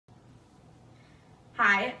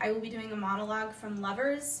Hi, I will be doing a monologue from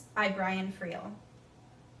Lovers by Friel.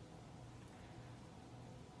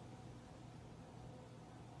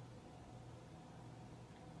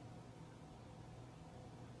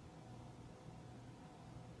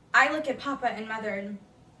 I look at Papa and Mother and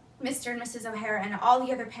Mr. and Mrs. O'Hara and all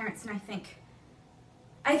the other parents, and I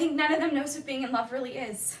think none of them knows what being in love really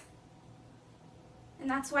is. And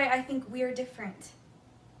that's why I think we're different.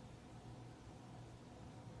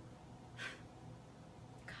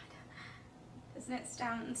 God, doesn't it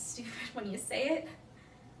sound stupid when you say it?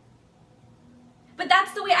 But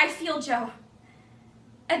that's the way I feel, Joe.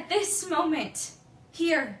 At this moment,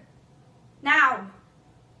 here, now.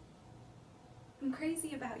 I'm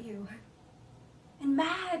crazy about you, and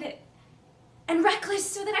mad, and reckless,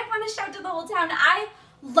 so that I want to shout to the whole town, I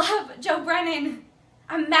love Joe Brennan.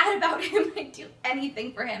 I'm mad about him. I'd do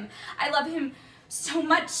anything for him. I love him so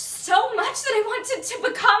much that I wanted to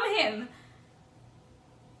become him.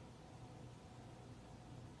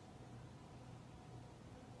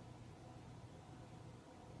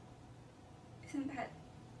 Isn't that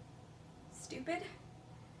stupid?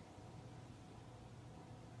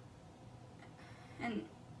 And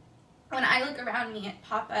when I look around me at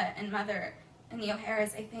Papa and Mother and the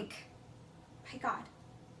O'Haras, I think, my God,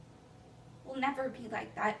 we'll never be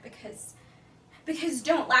like that because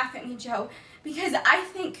don't laugh at me, Joe, because I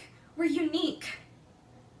think we're unique.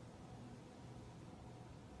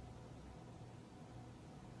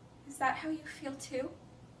 Is that how you feel too?